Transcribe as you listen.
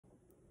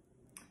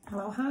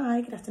Hello, hi,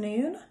 good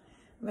afternoon.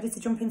 I'm ready to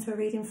jump into a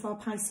reading for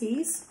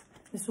Pisces.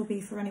 This will be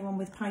for anyone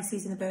with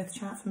Pisces in the birth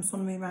chart from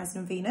Sun, Moon, Rising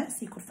and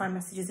Venus. You could find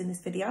messages in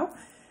this video,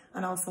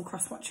 and also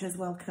cross-watchers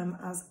welcome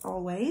as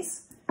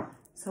always.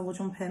 So we'll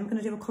jump in. I'm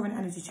going to do a current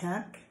energy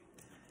check.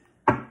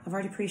 I've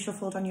already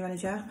pre-shuffled on your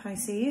energy,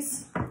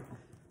 Pisces.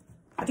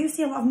 I do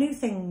see a lot of new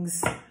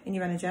things in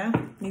your energy.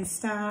 New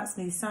starts,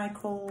 new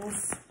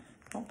cycles.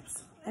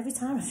 Oops, every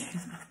time I do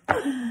that.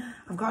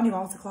 I've got a new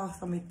altar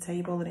cloth on my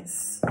table and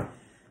it's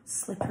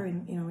slippery,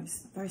 you know,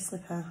 it's very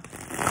slippery.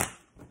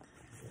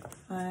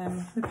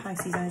 With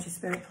Pisces energy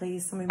spirit,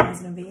 please, Sun, Moon,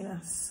 Rising and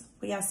Venus.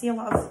 But yeah, I see a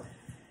lot of,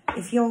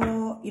 if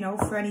you're, you know,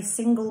 for any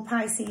single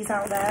Pisces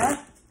out there,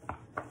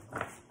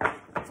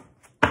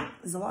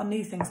 there's a lot of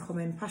new things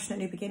coming. Passionate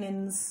new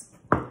beginnings,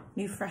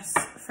 new fresh,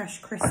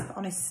 crisp,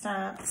 honest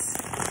starts.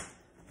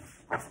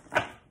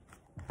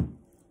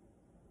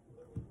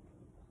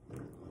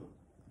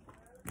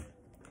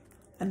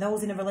 And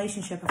those in a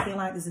relationship, I feel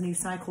like there's a new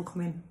cycle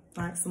coming.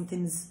 Like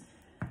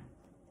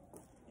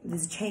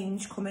there's a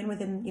change coming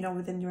within, you know,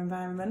 within your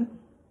environment.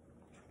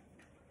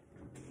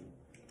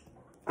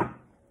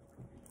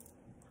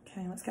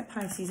 Okay, let's get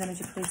Pisces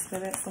energy, please,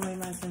 Spirit. Sun, Moon,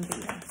 Rising and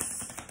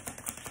Venus.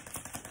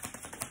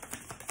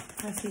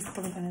 Pisces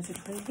current energy,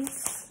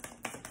 please.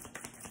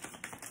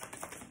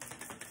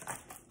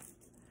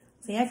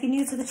 So yeah, if you're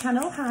new to the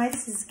channel, hi,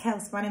 this is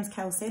Kelsey. My name's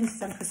Kelsey, this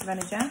is Empress of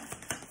Energy.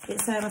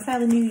 It's a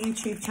fairly new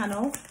YouTube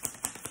channel.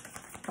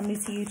 I'm new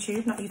to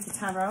YouTube, not new to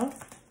tarot.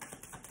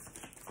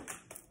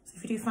 So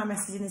if you do find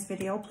messages in this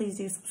video, please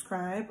do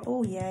subscribe.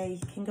 Oh yay,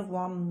 King of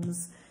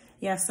Wands.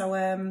 Yeah, so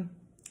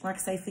like I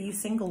say, for you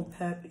single,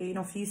 for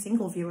you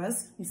single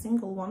viewers, you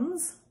single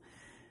ones,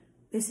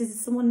 this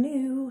is someone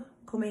new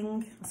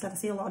coming. I said I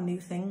see a lot of new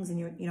things in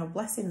your, you know,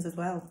 blessings as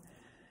well.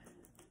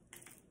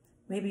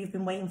 Maybe you've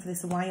been waiting for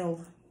this a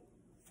while.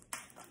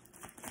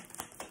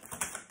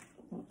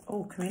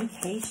 Oh,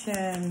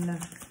 communication.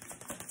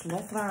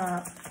 Love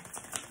that.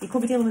 You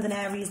could be dealing with an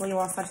Aries, Leo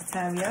or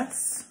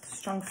Sagittarius.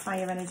 Strong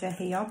fire energy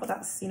here, but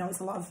that's, you know, it's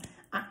a lot of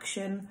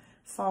action,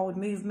 forward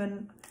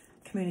movement,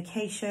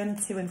 communication,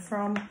 to and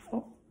from.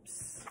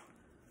 Oops.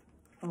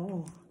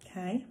 Oh,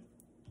 okay.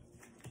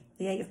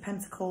 The Eight of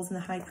Pentacles and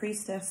the High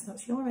Priestess.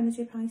 That's your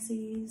energy,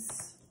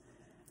 Pisces.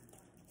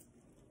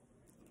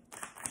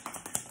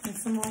 And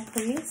some more,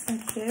 please.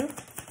 Thank you.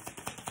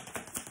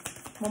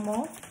 One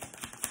more.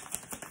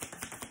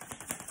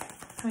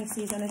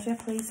 Pisces energy,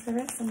 please,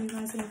 Spirit. Sun, Moon,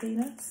 Rising and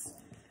Venus.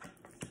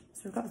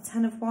 So we've got the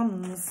Ten of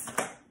Wands.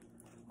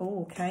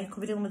 Oh, okay.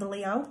 Could be dealing with a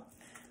Leo.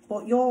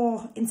 But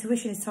your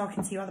intuition is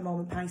talking to you at the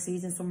moment,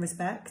 Pisces, in some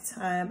respect.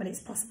 And it's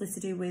possibly to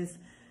do with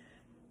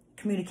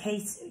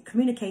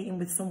communicating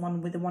with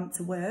someone with a want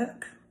to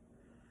work.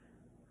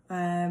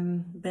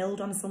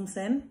 Build on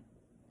something.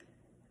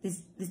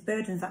 There's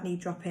burdens that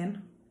need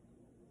dropping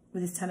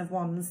with this Ten of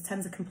Wands.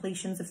 Tens of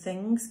completions of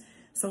things.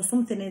 So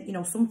something, you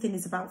know, something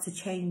is about to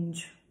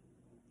change.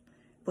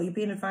 But you're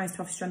being advised to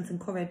have strength and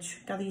courage.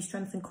 Gather your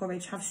strength and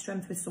courage. Have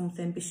strength with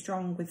something. Be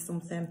strong with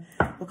something.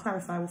 We'll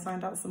clarify. We'll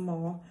find out some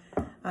more.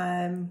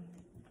 As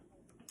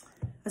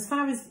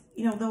far as,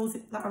 you know, those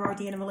that are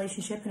already in a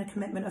relationship and a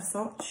commitment as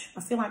such, I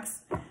feel like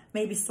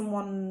maybe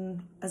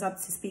someone has had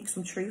to speak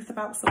some truth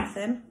about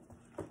something.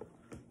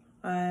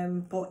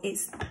 But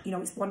it's, you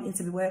know, it's wanting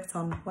to be worked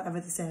on, whatever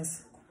this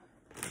is.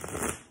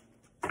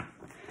 The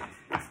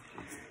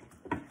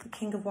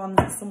King of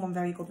Wands is someone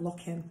very good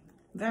looking.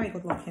 Very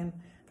good looking.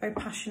 Very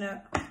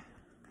passionate,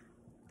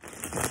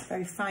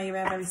 very fiery,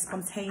 very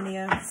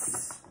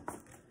spontaneous,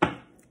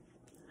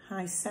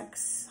 high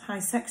sex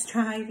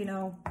drive, you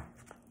know.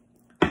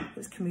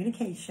 It's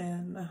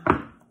communication.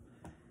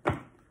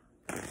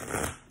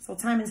 So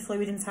timing's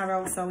fluid in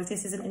tarot, so if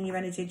this isn't in your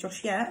energy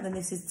just yet, then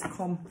this is to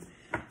come.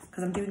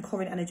 Because I'm doing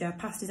current energy.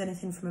 Past is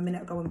anything from a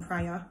minute ago and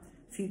prior.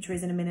 Future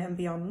is in a minute and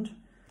beyond.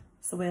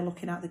 So we're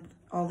looking at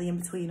all the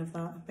in-between of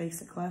that,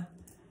 basically.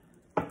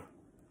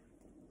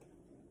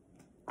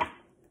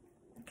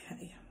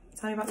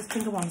 Tell me about this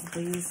King of Wands,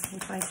 please.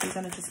 And Pisces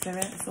energy,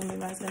 spirit, Sun, Moon,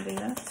 Rising and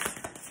Venus.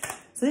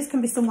 So this can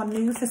be someone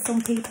new for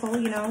some people,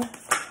 you know.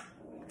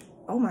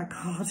 Oh my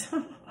God.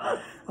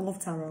 I love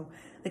tarot.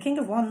 The King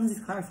of Wands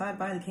is clarified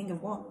by the King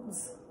of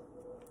Wands.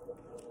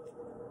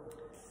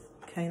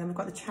 Okay, then we've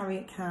got the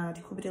Chariot card.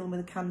 You could be dealing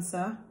with a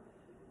Cancer.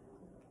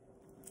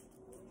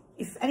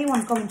 If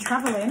anyone's going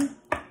travelling,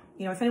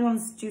 you know, if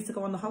anyone's due to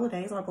go on the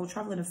holidays or go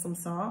travelling of some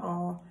sort,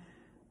 or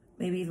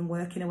maybe even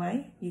working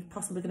away, you're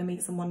possibly going to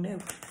meet someone new.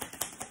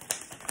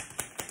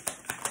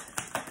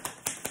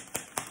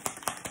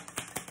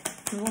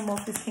 One more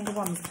for this King of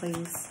Wands,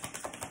 please.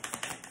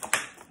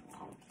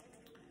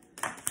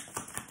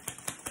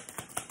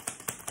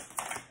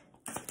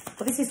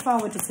 But this is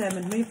forward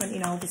determined movement,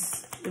 you know.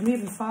 We're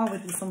moving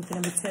forward with something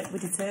and we're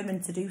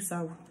determined to do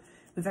so.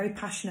 We're very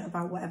passionate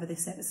about whatever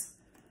this is.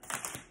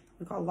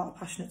 We've got a lot of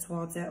passion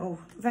towards it. Oh,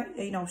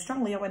 very, you know,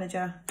 strong Leo energy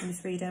in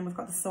this reading. We've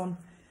got the Sun.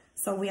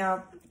 So we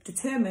are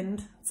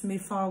determined to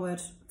move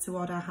forward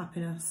toward our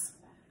happiness.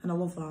 And I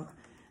love that.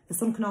 The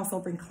Sun can also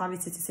bring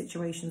clarity to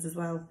situations as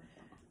well.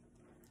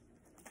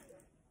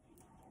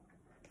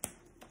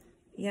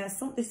 yeah,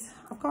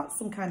 I've got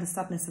some kind of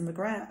sadness and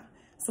regret.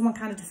 Someone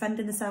kind of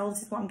defending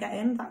themselves is what I'm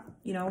getting. That,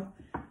 you know,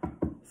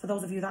 for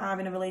those of you that are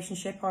in a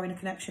relationship or in a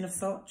connection of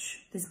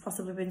such, there's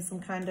possibly been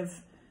some kind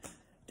of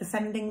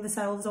defending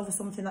themselves over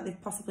something that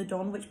they've possibly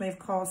done, which may have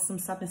caused some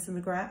sadness and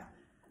regret.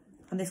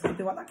 And this could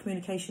be what that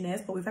communication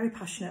is, but we're very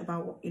passionate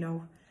about, you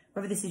know,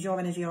 whether this is your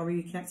energy or who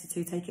you're connected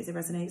to, take it as it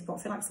resonates. But I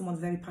feel like someone's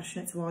very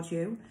passionate towards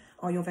you,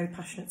 or you're very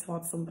passionate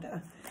towards somebody.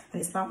 And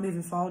it's about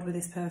moving forward with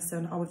this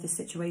person or with this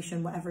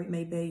situation, whatever it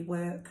may be,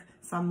 work,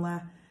 family,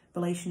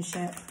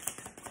 relationship.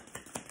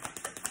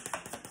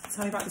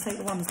 Tell me about the Eight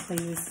of Wands,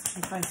 please,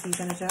 in Pisces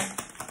energy.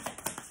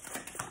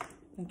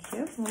 Thank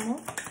you. One more.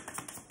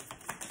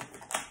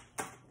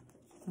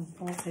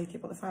 I'll take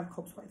it, but the Five of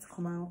Cups wanted to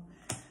come out.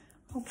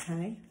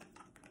 Okay.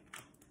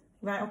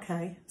 Right,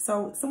 okay.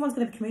 So someone's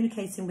going to be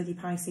communicating with you,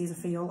 Pisces, I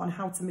feel, on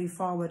how to move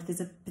forward. There's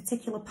a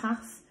particular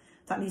path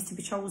that needs to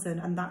be chosen,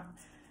 and that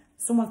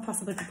someone's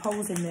possibly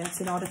proposing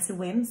this in order to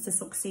win, to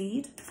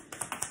succeed,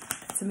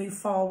 to move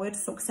forward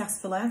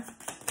successfully.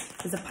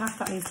 There's a path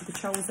that needs to be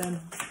chosen.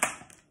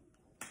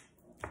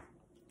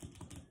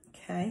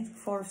 Okay,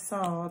 Four of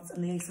Swords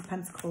and the Ace of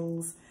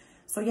Pentacles.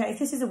 So yeah, if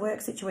this is a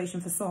work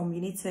situation for some,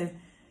 you need to,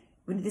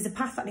 there's a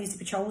path that needs to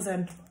be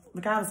chosen,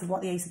 regardless of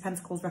what the Ace of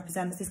Pentacles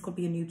represents. This could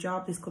be a new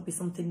job, this could be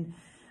something,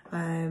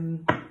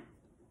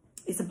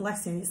 it's a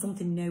blessing, it's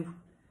something new,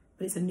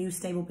 but it's a new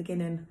stable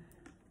beginning.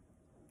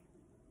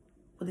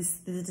 But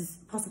there's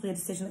possibly a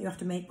decision that you have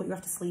to make, but you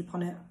have to sleep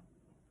on it.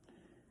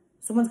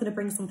 Someone's going to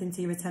bring something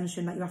to your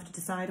attention that you have to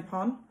decide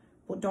upon,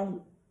 but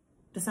don't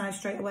decide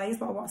straight away is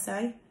what I want to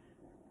say.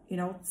 You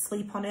know,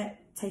 sleep on it,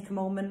 take a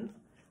moment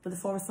with the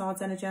Four of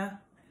Swords energy.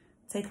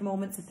 Take a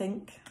moment to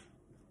think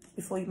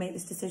before you make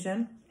this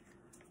decision.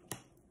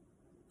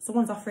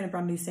 Someone's offering a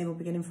brand new stable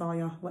beginning for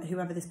you,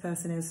 whoever this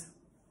person is.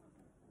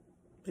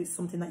 But it's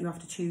something that you have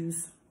to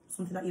choose,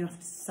 something that you have to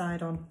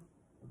decide on.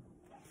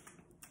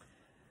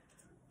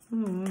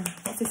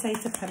 What's this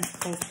Eight of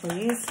Pentacles,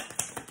 please?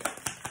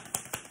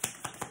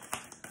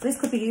 This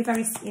could be you,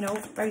 very, you know,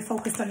 very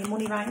focused on your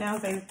money right now,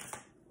 very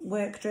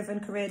work-driven,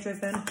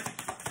 career-driven.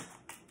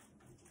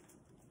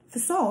 For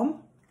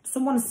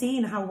someone's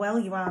seeing how well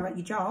you are at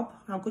your job,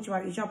 how good you are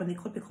at your job, and they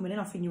could be coming in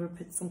offering you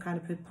some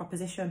kind of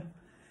proposition,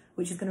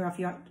 which is going to have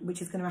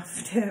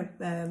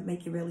to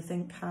make you really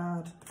think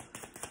hard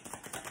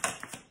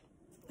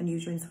and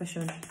use your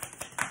intuition.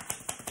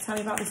 Tell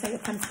me about this Eight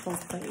of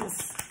Pentacles,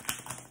 please.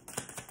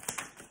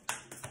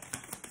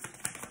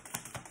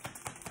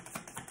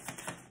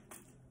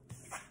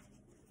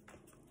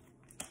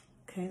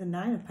 Okay, the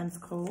Nine of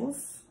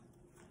Pentacles.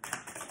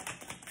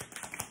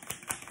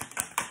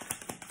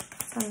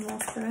 Tell me more,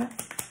 Spirit.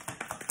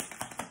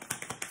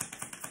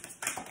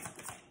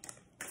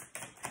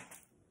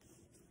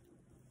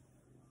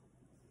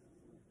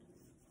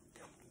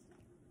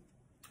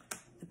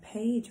 The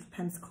Page of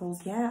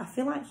Pentacles. Yeah, I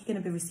feel like you're going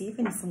to be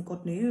receiving some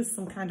good news,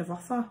 some kind of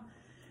offer.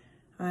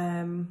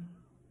 And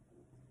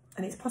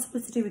it's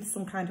possibly to do with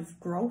some kind of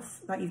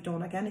growth that you've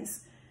done. Again,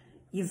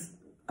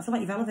 I feel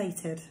like you've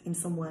elevated in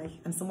some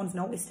way, and someone's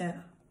noticed it.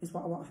 Is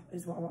what I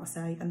want to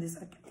say. And there's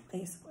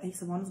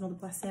Ace of Wands, another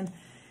blessing.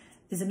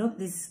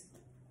 There's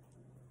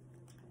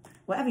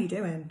whatever you're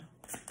doing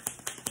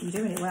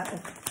it well.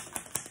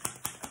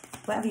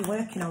 Whatever you're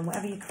working on,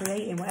 whatever you're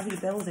creating, whatever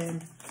you're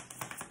building,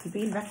 you're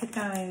being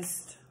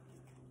recognised.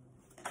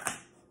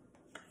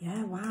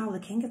 Yeah, wow, the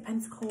King of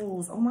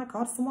Pentacles. Oh my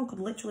God, someone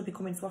could literally be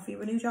coming to offer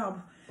you a new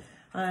job,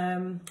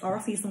 or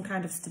offer you some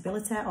kind of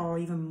stability, or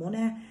even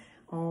money,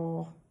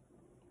 but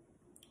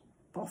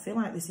I feel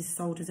like this is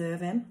so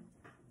deserving.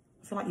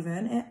 I feel like you've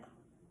earned it,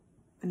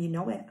 and you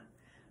know it.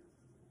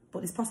 But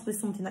there's possibly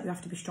something that you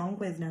have to be strong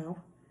with now.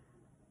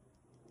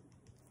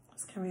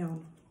 Let's carry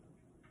on.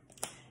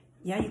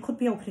 Yeah, you could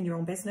be opening your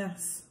own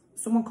business.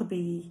 Someone could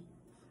be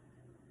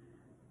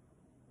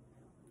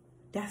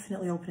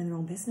definitely opening their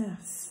own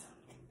business.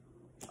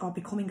 Or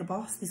becoming a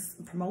boss. There's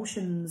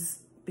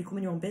promotions,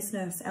 becoming your own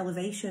business,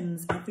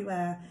 elevations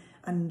everywhere.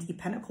 And your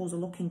pentacles are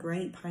looking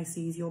great,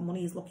 Pisces. Your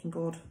money is looking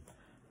good.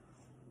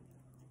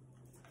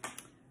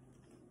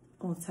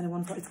 Oh, the Ten of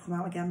Wands wanted to come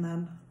out again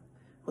then.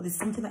 But there's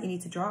something that you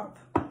need to drop.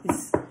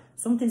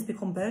 Something's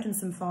become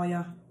burdensome for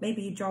you.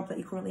 Maybe your job that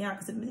you're currently at,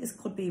 because this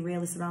could be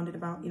really surrounding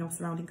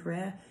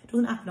career. It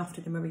doesn't happen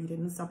often in my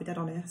readings, I'll be dead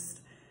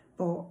honest.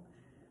 But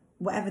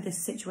whatever this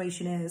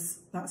situation is,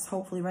 that's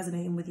hopefully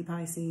resonating with you,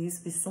 Pisces.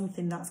 There's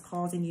something that's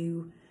causing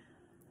you,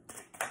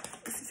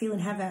 it's feeling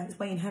heavy, it's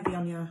weighing heavy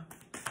on you.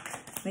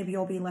 Maybe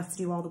you're being left to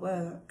do all the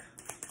work.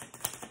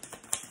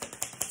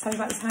 Tell me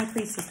about this High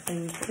Priestess,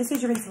 please. But this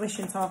is your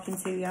intuition talking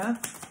to you,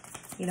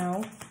 you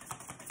know.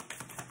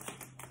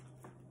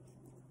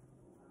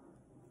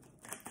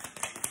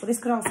 But this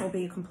could also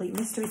be a complete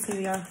mystery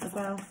to you as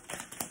well.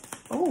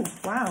 Oh,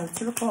 wow,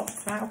 Two of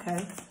Cups, right,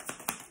 okay.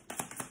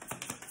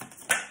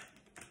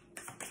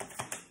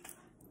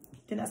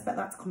 Didn't expect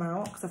that to come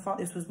out, because I thought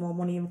this was more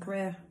money and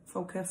career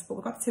focused. But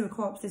we've got Two of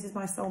Cups, this is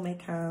my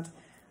soulmate card,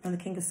 and the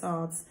King of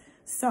Swords.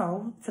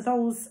 So, for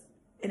those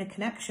in a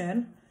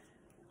connection,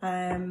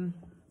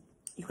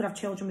 You could have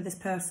children with this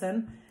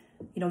person.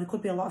 You know, there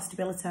could be a lot of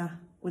stability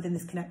within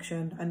this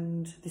connection,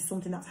 and there's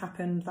something that's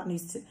happened that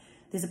needs to,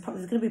 there's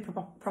going to be a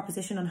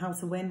proposition on how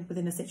to win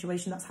within a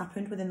situation that's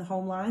happened within the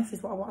home life,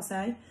 is what I want to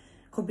say.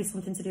 Could be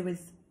something to do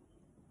with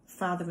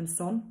father and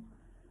son,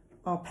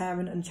 or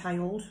parent and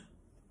child,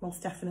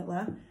 most definitely.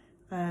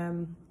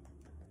 But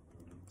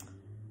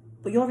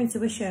your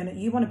intuition,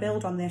 you want to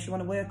build on this, you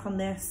want to work on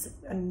this,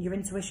 and your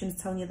intuition is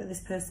telling you that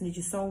this person is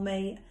your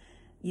soulmate.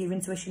 Your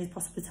intuition is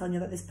possibly telling you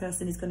that this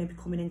person is going to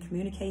be coming in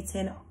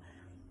communicating.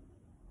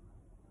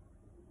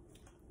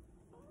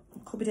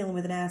 Could be dealing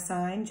with an air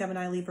sign,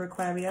 Gemini, Libra,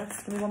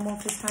 Aquarius. Give me one more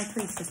for this High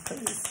Priestess,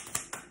 please.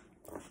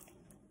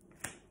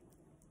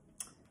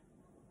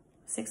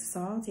 Six of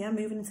Swords, yeah,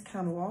 moving into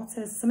calmer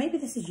waters. So maybe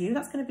this is you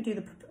that's going to be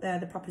doing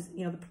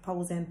the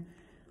proposing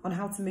on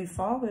how to move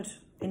forward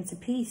into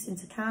peace,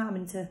 into calm,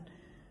 into.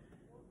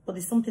 But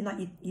there's something that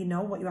you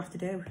know what you have to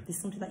do. There's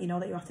something that you know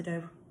that you have to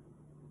do,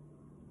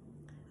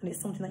 and it's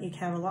something that you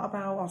care a lot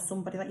about, or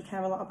somebody that you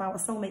care a lot about. A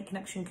soulmate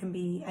connection can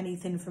be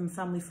anything from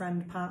family,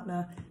 friend,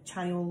 partner,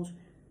 child.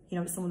 You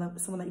know, it's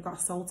someone that you've got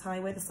a soul tie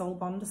with, a soul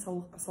bond, a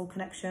soul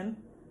connection,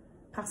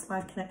 past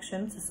life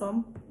connection to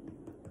some.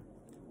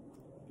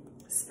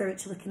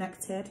 Spiritually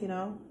connected, you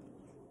know.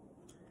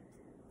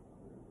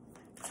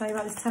 I'll tell you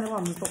about this 10 of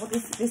Wands, but what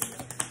this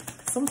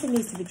something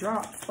needs to be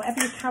dropped.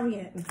 Whatever you're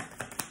carrying.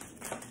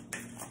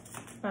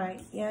 Right,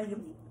 yeah,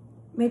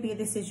 maybe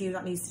this is you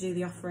that needs to do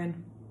the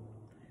offering.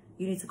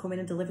 You need to come in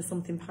and deliver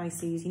something,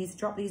 Pisces. You need to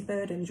drop these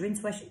burdens.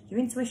 Your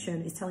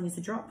intuition is telling you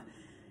to drop.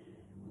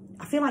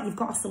 I feel like you've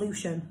got a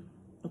solution,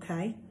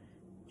 okay?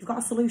 You've got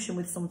a solution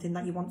with something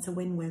that you want to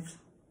win with,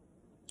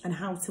 and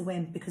how to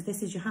win, because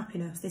this is your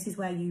happiness. This is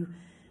where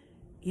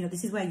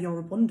this is where you're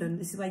abundant.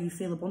 This is where you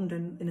feel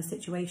abundant in a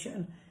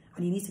situation,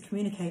 and you need to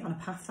communicate on a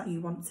path that you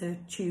want to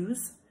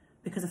choose,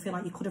 because I feel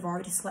like you could have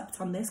already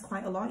slept on this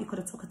quite a lot. You could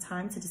have took a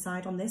time to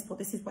decide on this, but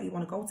this is what you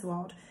want to go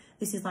toward.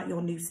 This is like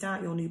your new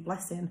start, your new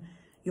blessing,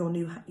 your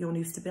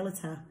new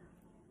stability.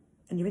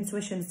 And your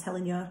intuition is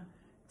telling you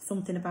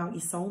something about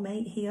your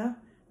soulmate here.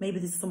 Maybe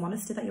there's some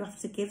honesty that you have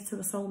to give to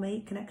a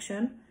soulmate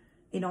connection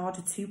in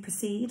order to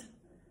proceed.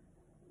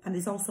 And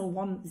there's also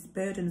there's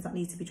burdens that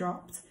need to be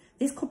dropped.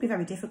 This could be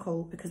very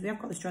difficult because we have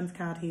got the Strength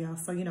card here.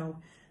 So, you know,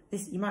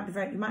 you might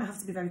have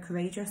to be very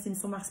courageous in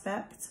some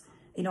aspect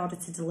in order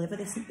to deliver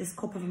this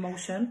cup of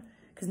emotion.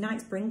 Because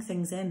nights bring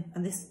things in,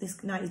 and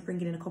this night is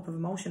bringing in a cup of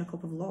emotion, a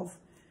cup of love.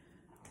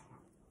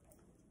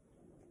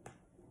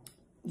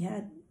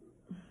 Yeah.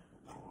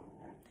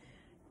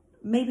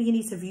 Maybe you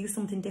need to view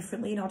something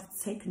differently in order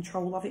to take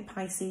control of it,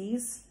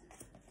 Pisces.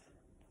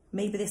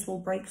 Maybe this will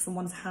break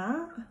someone's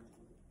heart.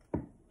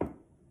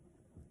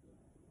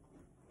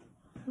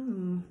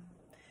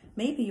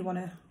 Maybe you want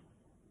to...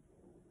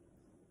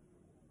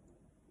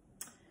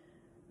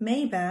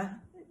 Maybe,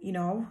 you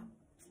know...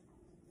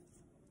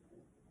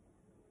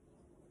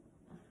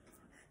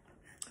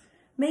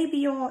 Maybe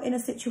you're in a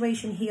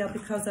situation here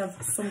because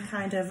of some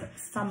kind of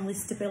family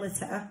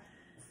stability,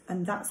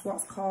 and that's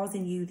what's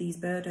causing you these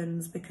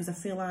burdens, because I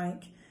feel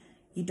like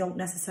you don't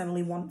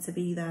necessarily want to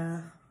be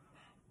there.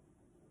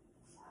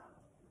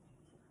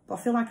 But I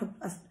feel like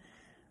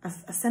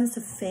a sense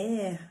of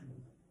fear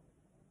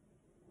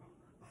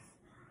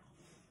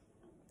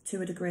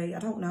to a degree. I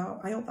don't know.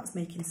 I hope that's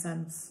making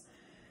sense.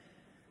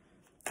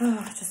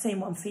 Oh, just saying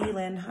what I'm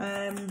feeling.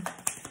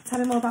 Tell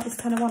me more about this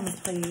 10 of Wands,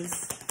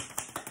 please.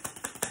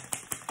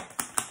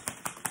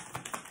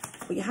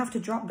 But you have to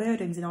drop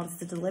burdens in order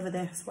to deliver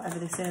this, whatever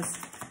this is.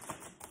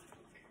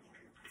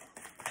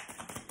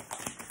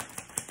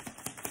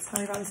 Tell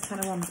me about this 10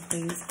 of Wands,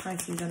 please.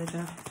 Pisces energy.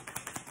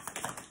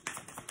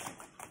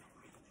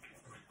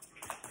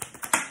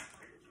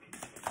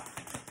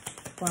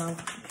 Wow,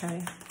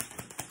 okay.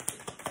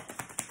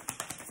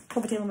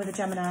 Could be dealing with a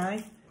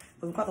Gemini,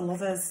 but we've got the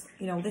Lovers.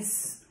 You know,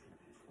 this,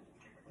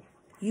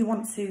 you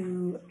want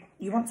to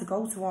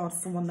go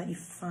towards someone that you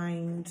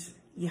find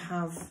you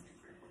have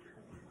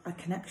a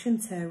connection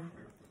to,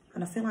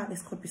 and I feel like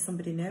this could be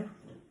somebody new.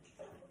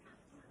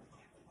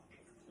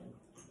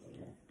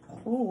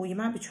 Oh, you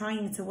might be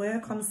trying to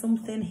work on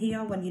something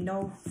here when you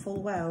know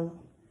full well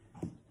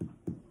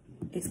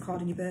it's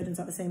causing you burdens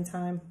at the same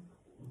time.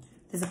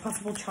 There's a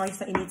possible choice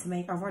that you need to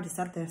make. I've already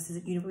said this,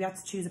 is that we have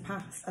to choose a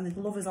path, and the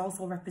Lovers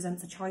also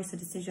represents a choice, a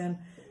decision,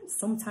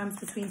 sometimes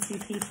between two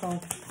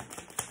people.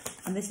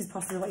 And this is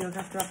possibly what you'll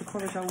have to have the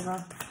courage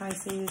over,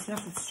 Pisces. You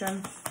have the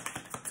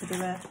strength to do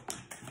it.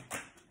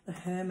 The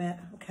Hermit,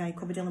 okay,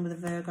 could be dealing with a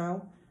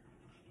Virgo.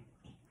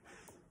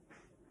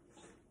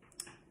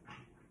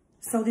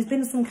 So there's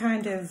been some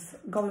kind of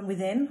going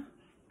within,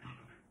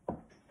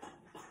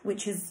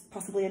 which has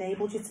possibly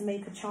enabled you to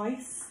make a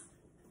choice,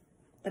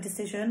 a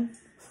decision.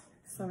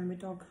 Sorry, my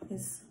dog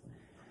is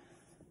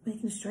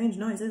making strange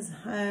noises.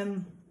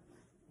 But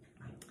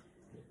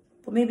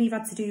maybe you've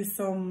had to do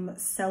some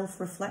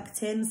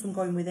self-reflecting, some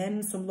going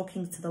within, some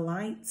looking to the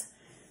light.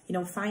 You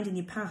know, finding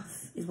your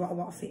path is what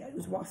I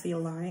feel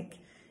like.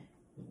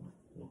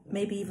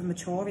 Maybe even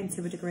maturing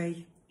to a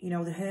degree. You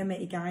know, the Hermit,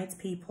 he guides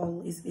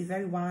people, is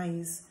very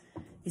wise.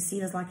 You're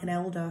seen as like an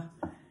elder.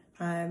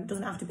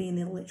 Doesn't have to be in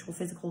the literal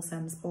physical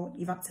sense, but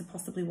you've had to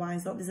possibly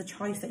wise up. There's a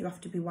choice that you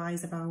have to be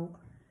wise about.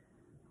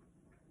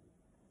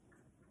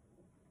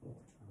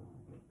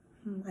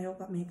 I hope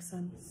that makes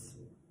sense.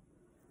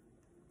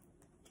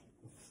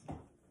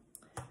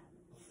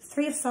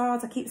 Three of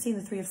Swords, I keep seeing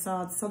the Three of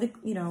Swords. So,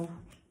 you know,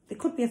 there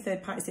could be a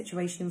third party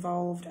situation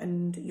involved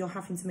and you're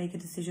having to make a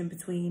decision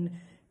between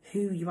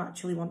who you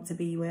actually want to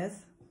be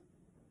with.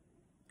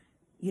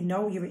 You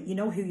know who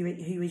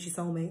is your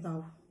soulmate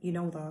though. You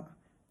know that.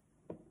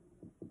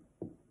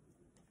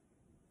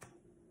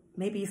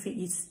 Maybe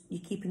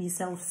you're keeping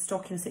yourself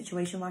stuck in a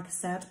situation, like I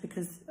said,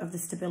 because of the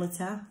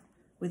stability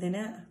within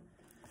it.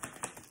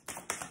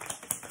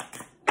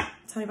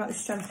 Tell me about the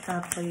Strength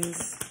card,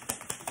 please.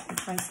 The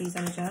Pisces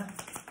energy.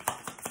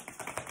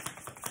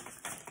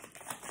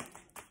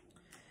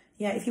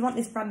 Yeah, if you want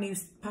this brand new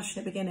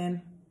passionate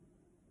beginning,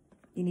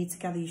 you need to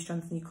gather your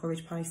strength and your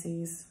courage,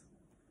 Pisces.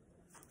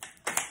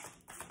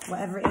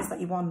 Whatever it is that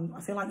you want,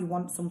 I feel like you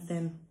want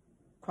something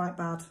quite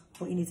bad,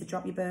 but you need to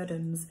drop your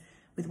burdens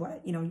with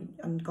what, you know,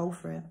 and go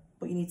for it.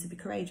 But you need to be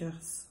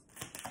courageous.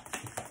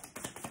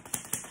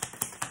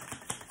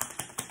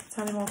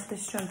 Tell me more for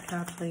this Strength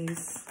card,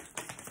 please.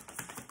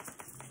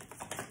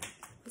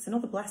 It's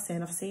another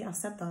blessing. I've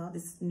said that.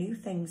 There's new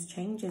things,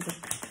 changes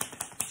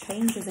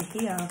are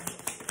here.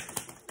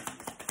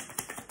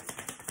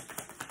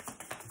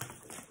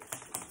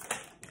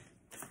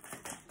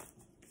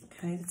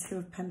 Okay, the Two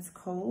of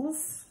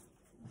Pentacles.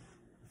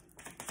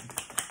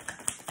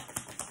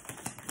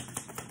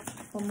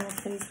 One more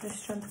please for this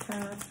Strength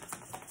card.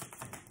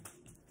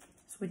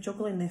 So we're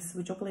juggling this,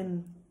 we're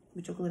juggling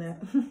it.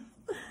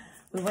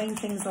 We're weighing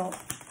things up.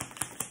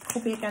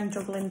 Could be again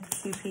juggling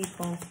two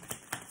people.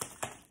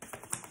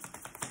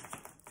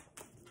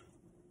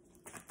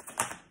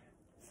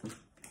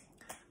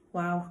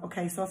 Wow,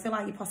 okay, so I feel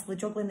like you're possibly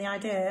juggling the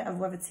idea of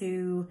whether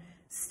to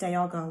stay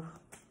or go.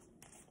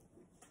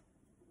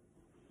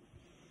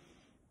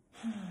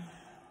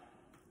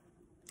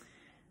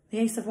 The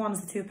Ace of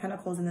Wands, the Two of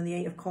Pentacles, and then the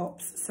Eight of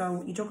Cups.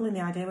 So you're juggling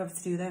the idea whether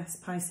to do this,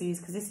 Pisces,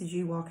 because this is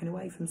you walking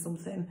away from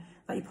something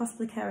that you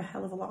possibly care a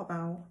hell of a lot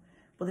about.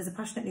 But there's a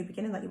passionate new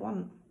beginning that you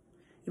want.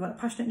 You want a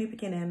passionate new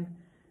beginning,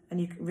 and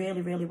you're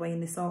really, really weighing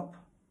this up.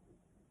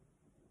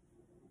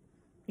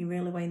 You're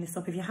really weighing this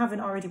up. If you haven't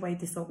already weighed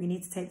this up, you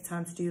need to take the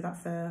time to do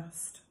that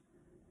first.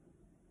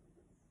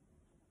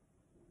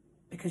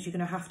 Because you're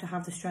going to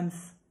have the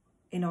strength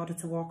in order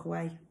to walk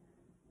away.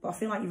 But I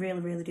feel like you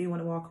really, really do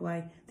want to walk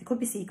away. There could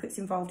be secrets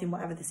involved in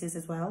whatever this is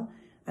as well.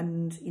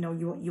 And, you know,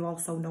 you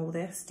also know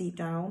this deep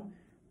down.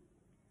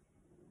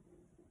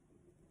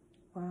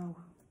 Wow.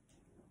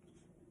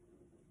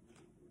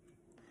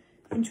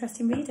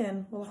 Interesting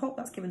reading. Well, I hope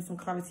that's given some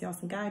clarity or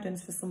some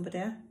guidance for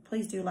somebody.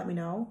 Please do let me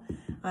know.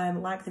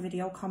 Like the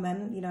video,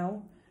 comment, you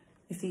know,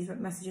 if these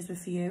messages were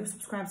for you.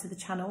 Subscribe to the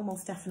channel,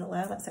 most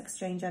definitely. Let's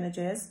exchange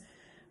energies.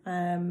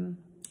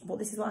 But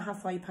this is what I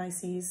have for you,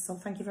 Pisces. So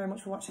thank you very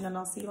much for watching, and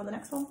I'll see you on the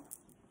next one.